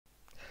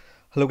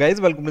Hello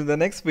guys, welcome to the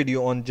next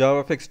video on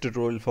JavaFx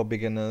tutorial for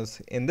beginners.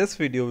 In this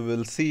video we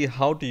will see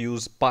how to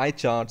use pie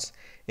charts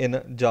in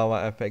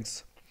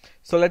JavaFx.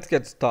 So let's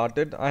get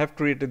started. I have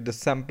created this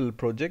sample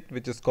project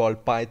which is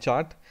called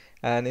PieChart,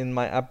 and in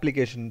my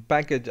application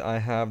package I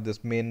have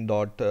this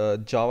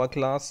main.java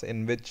class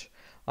in which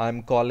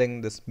I'm calling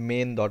this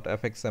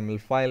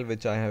main.fxml file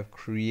which I have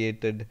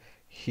created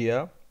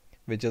here,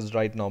 which is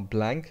right now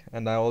blank,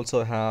 and I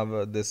also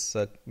have this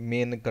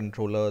main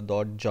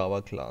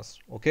controller.java class.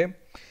 Okay.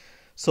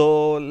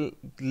 So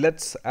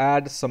let's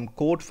add some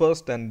code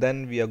first, and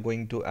then we are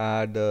going to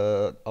add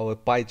our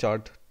pie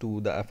chart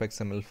to the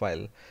fxml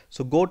file.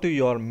 So go to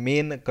your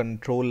main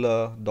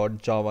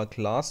controller.java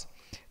class,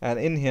 and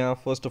in here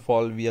first of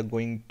all we are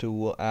going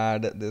to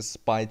add this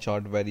pie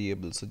chart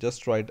variable. So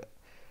just write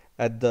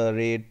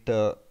 @fxml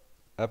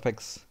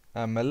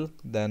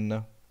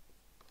then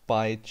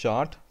pie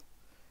chart,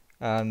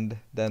 and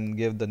then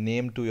give the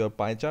name to your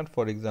pie chart,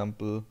 for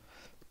example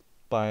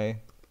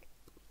pie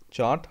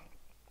chart.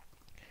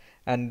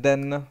 And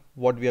then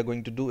what we are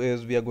going to do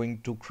is we are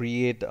going to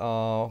create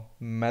a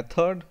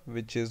method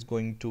which is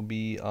going to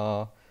be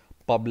a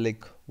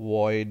public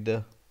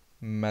void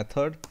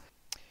method.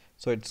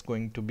 So it's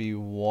going to be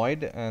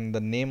void, and the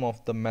name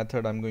of the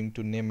method I'm going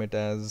to name it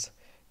as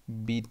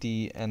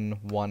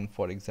btn1,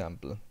 for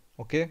example,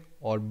 okay,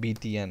 or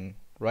btn,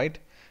 right?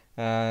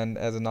 And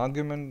as an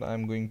argument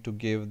I'm going to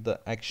give the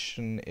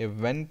action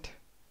event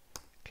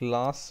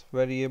class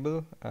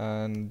variable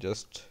and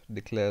just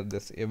declare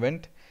this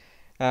event.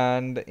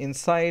 And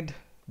inside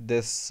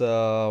this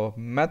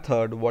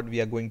method what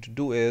we are going to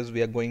do is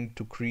we are going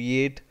to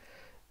create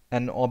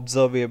an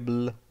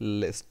observable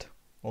list.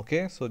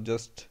 Okay, so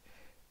just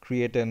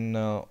create an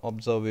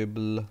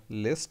observable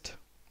list,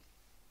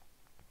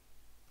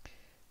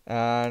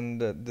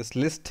 and this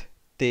list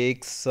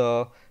takes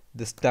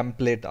this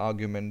template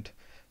argument.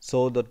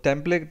 So the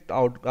template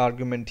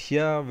argument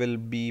here will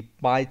be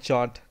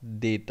PieChart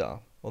data.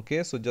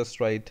 Okay, so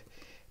just write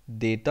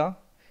data,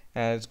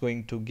 and it's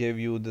going to give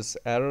you this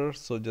error.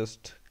 So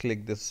just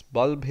click this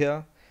bulb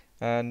here,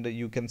 and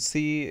you can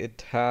see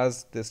it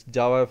has this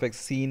JavaFx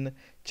scene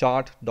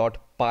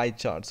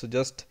chart.PieChart. So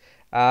just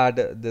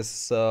add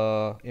this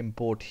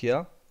import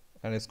here,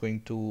 and it's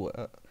going to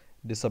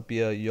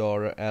disappear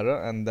your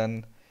error, and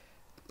then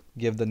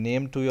give the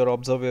name to your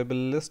observable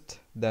list,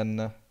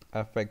 then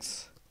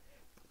fx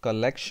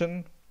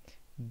collection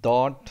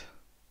dot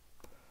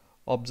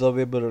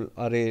observable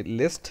array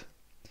list,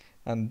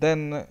 and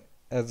then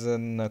as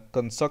a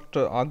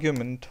constructor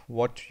argument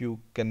what you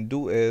can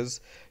do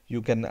is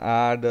you can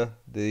add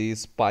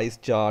this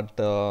PieChart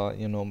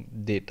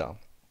data.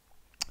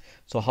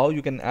 So how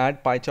you can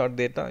add PieChart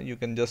data? You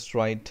can just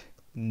write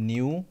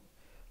new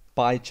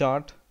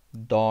PieChart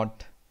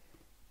dot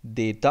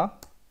data,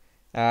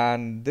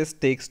 and this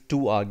takes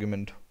two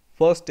arguments.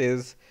 First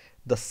is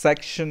the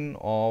section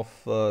of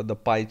the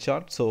pie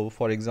chart. So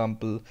for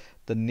example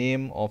the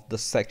name of the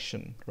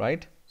section,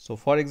 right? So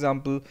for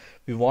example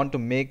we want to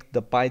make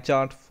the pie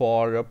chart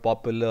for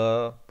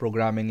popular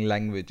programming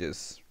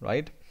languages,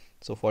 right?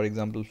 So for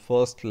example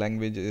first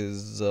language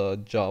is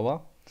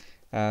Java,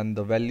 and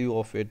the value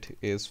of it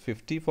is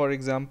 50, for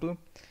example,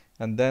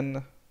 and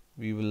then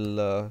we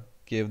will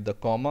give the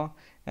comma,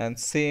 and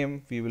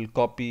same we will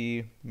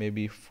copy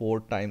maybe 4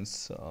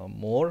 times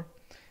more,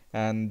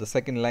 and the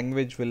second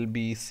language will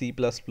be C++,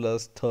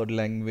 third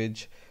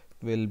language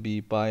will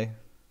be Python,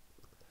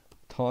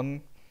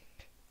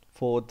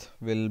 fourth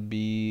will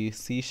be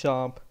C#,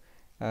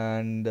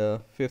 and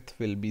fifth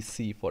will be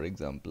C, for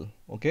example.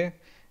 Okay,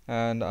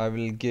 and I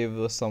will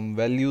give some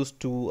values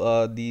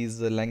to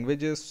these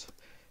languages: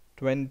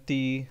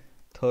 20,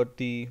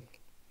 30,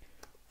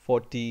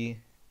 40,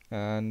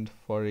 and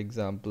for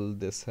example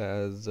this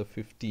has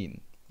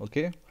 15.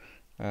 Okay,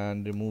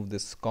 and remove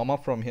this comma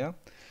from here.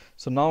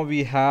 So now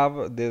we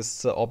have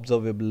this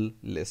observable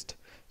list.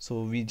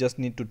 So we just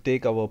need to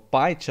take our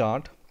pie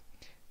chart,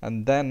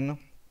 and then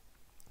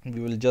we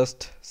will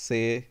just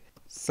say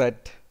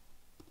set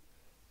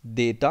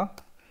data,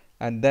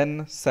 and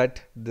then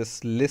set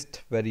this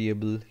list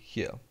variable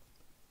here.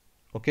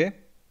 Okay,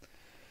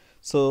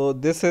 so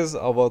this is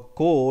our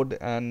code,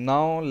 and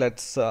now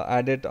let's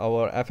edit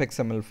our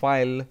fxml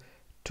file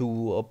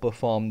to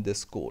perform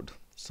this code.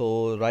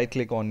 So right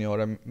click on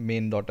your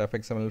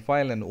main.fxml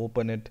file and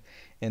open it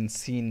in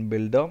scene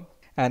builder,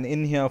 and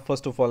in here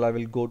first of all I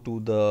will go to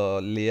the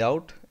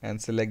layout and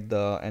select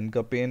the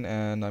anchor pane,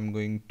 and I'm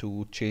going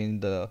to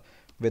change the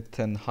width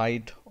and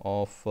height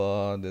of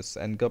this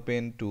anchor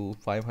pane to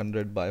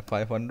 500 by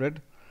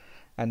 500,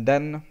 and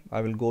then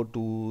I will go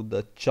to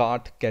the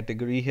chart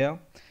category here,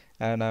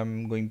 and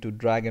I'm going to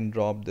drag and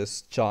drop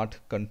this chart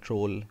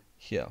control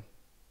here.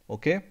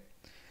 Okay,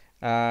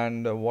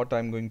 and what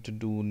I'm going to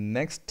do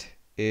next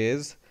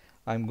is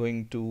I'm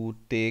going to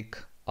take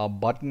a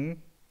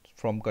button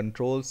from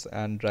controls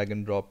and drag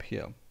and drop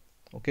here.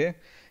 Okay,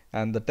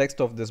 and the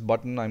text of this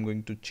button I'm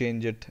going to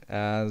change it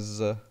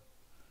as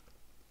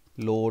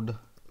load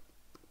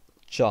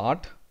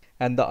chart,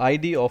 and the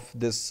ID of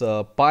this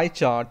pie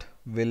chart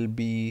will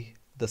be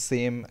the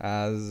same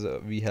as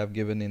we have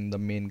given in the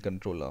main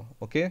controller.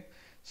 Okay,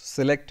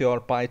 so select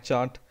your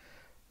PieChart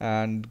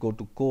and go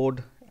to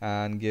code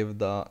and give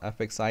the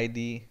fx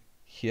id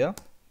here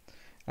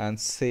and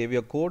save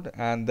your code,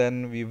 and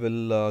then we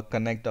will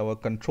connect our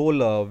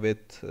controller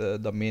with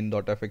the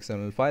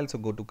main.fxml file. So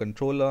go to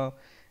controller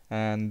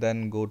and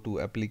then go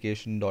to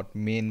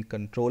application.main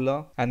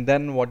controller, and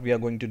then what we are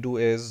going to do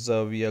is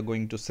we are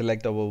going to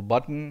select our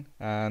button,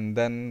 and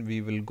then we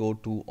will go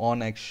to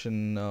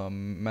onAction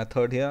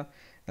method here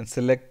and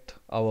select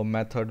our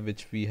method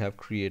which we have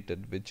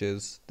created, which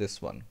is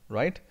this one,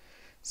 right?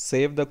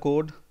 Save the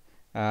code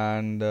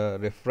and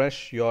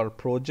refresh your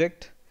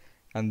project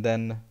and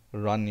then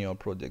run your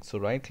project. So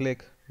right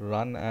click,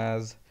 run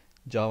as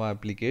Java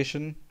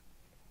application,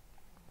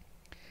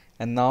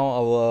 and now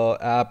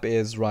our app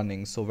is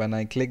running. So when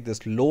I click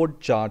this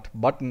load chart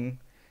button,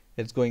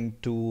 it's going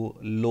to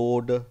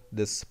load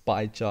this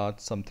pie chart,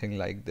 something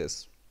like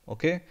this.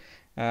 Okay,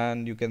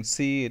 and you can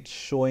see it's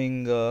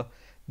showing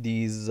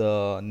these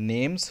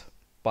names: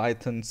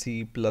 Python,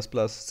 C++,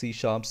 C#,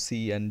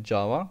 C and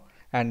Java,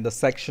 and the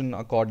section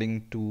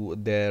according to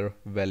their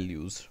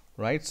values,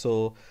 right?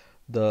 So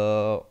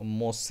the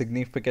most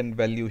significant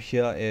value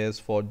here is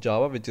for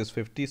Java, which is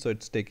 50, so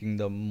it's taking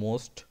the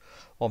most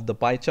of the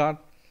pie chart,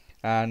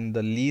 and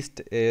the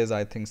least is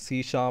I think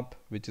C#,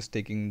 which is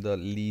taking the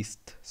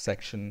least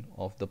section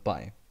of the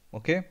pie.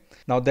 Okay,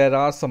 now there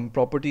are some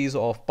properties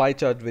of pie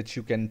chart which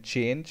you can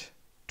change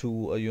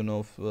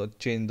to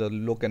change the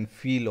look and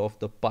feel of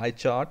the pie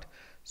chart.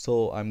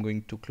 So I'm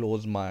going to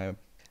close my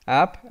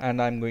app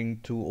and I'm going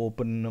to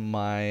open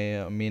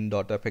my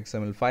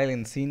main.fxml file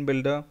in scene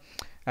builder,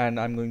 and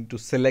I'm going to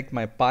select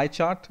my pie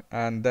chart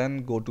and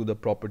then go to the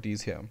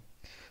properties here.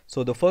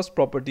 So the first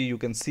property you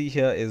can see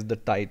here is the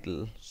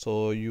title.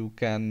 So you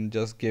can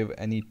just give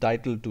any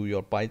title to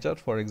your pie chart,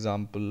 for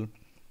example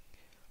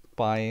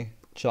pie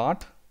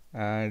chart,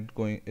 and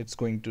it's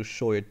going to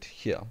show it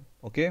here.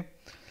 Okay,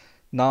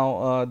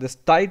 now this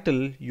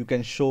title you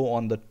can show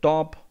on the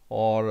top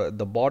or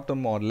the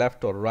bottom or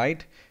left or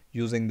right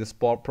using this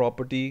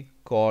property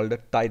called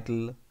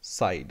title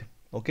side.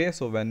 Okay,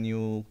 so when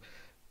you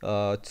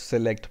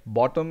select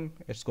bottom,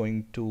 it's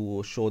going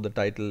to show the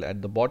title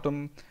at the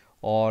bottom,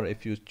 or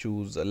if you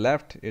choose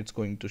left, it's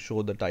going to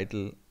show the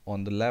title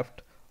on the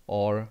left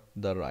or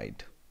the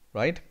right,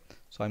 right?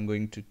 So I'm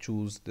going to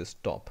choose this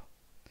top.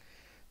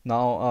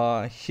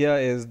 Now here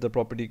is the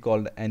property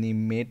called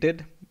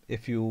animated.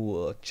 If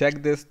you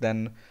check this,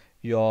 then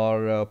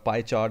your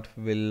pie chart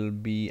will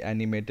be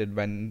animated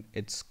when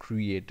it's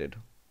created,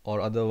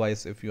 or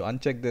otherwise if you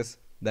uncheck this,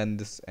 then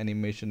this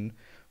animation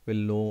will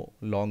no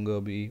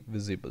longer be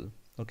visible.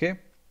 Okay,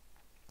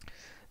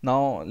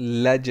 now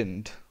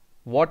legend.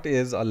 What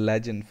is a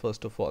legend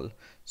first of all?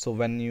 So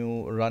when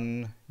you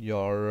run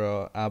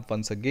your app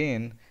once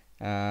again,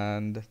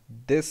 and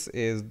this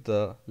is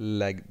the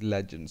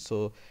legend.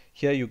 So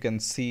here you can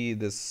see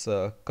this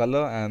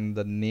color and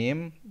the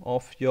name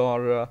of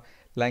your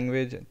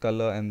language,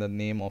 color and the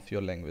name of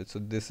your language. So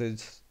this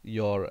is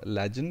your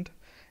legend,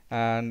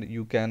 and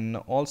you can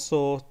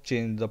also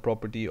change the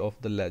property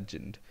of the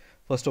legend.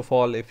 First of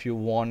all, if you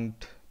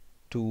want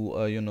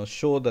to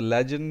show the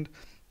legend,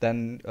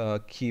 then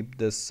keep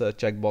this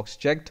checkbox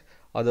checked,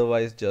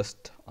 otherwise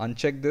just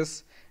uncheck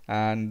this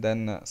and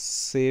then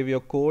save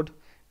your code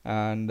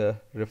and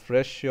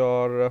refresh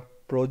your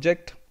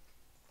project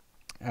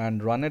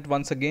and run it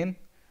once again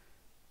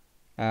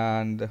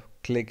and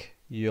click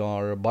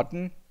your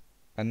button,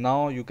 and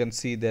now you can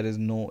see there is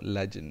no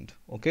legend.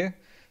 Okay,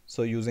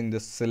 so using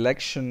this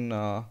selection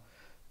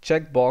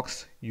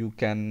checkbox, you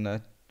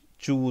can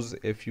choose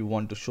if you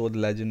want to show the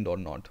legend or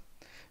not.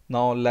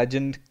 Now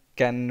legend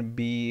can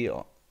be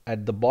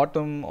at the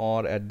bottom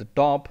or at the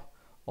top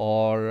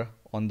or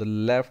on the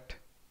left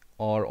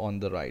or on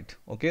the right.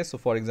 Okay, so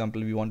for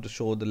example, we want to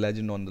show the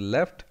legend on the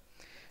left.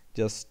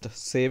 Just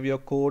save your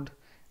code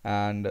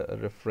and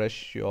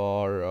refresh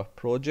your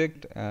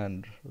project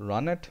and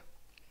run it,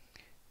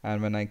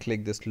 and when I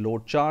click this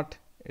load chart,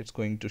 it's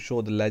going to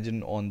show the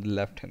legend on the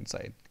left hand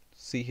side.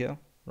 See here,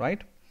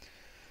 right?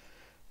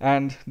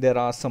 And there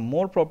are some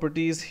more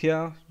properties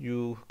here.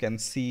 You can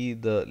see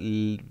the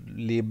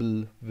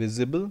label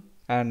visible.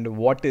 And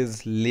what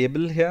is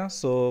label here?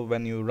 So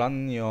when you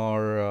run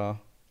your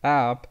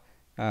app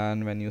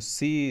and when you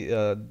see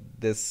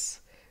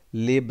this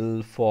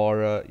label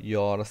for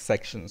your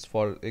sections,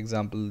 for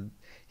example,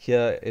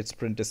 here it's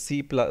printed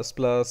C++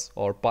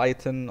 or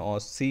Python or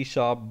C#.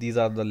 These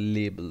are the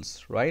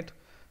labels, right?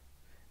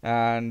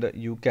 And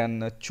you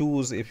can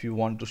choose if you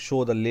want to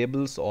show the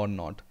labels or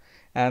not.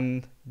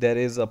 And there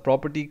is a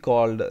property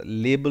called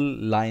label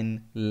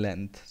line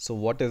length. So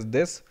what is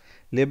this?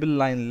 Label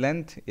line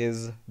length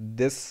is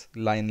this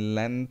line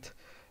length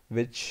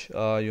which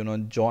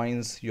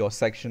joins your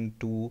section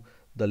to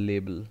the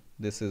label.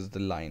 This is the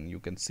line you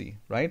can see,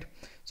 right?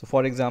 So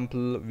for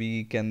example,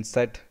 we can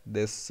set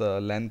this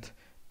length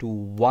to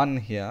 1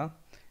 here,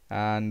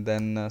 and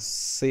then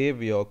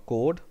save your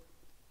code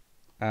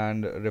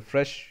and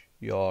refresh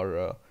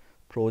your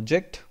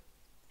project,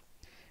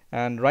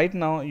 And right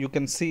now you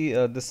can see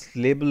this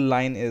label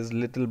line is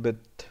little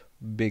bit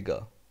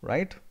bigger,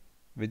 right,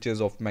 which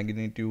is of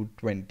magnitude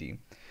 20.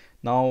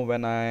 Now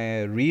when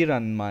I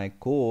rerun my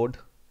code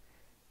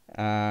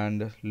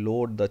and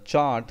load the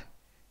chart,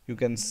 you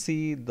can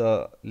see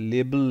the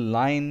label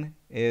line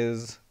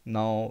is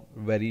now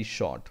very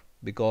short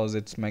because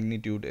its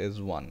magnitude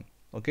is 1.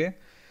 Okay,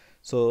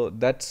 so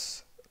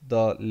that's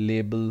the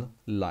label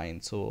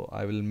line. So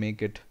I will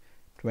make it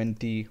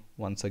 20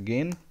 once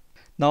again.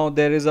 Now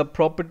there is a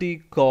property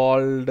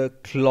called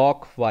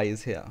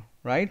clockwise here,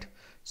 right?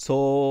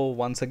 So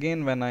once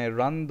again, when I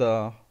run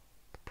the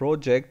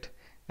project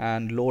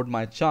and load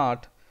my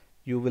chart,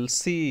 you will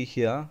see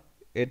here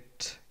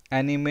it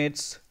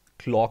animates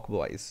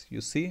clockwise,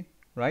 you see,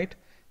 right?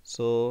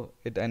 So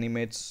it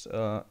animates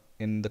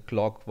in the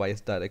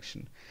clockwise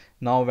direction.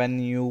 Now when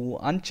you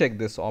uncheck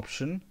this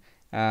option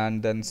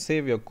and then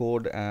save your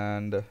code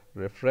and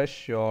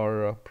refresh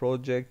your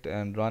project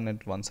and run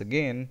it once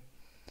again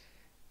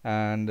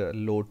and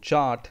load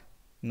chart,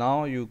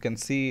 now you can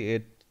see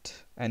it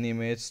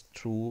animates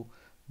through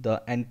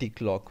the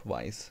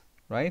anti-clockwise,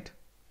 right?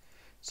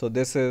 So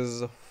this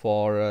is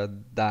for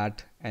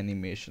that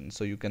animation,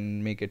 so you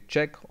can make it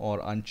check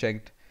or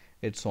unchecked,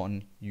 it's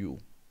on you.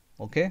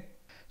 Okay,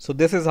 so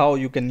this is how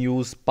you can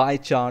use pie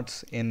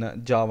charts in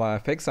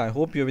JavaFX. I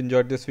hope you've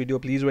enjoyed this video.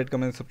 Please rate,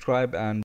 comment, subscribe, and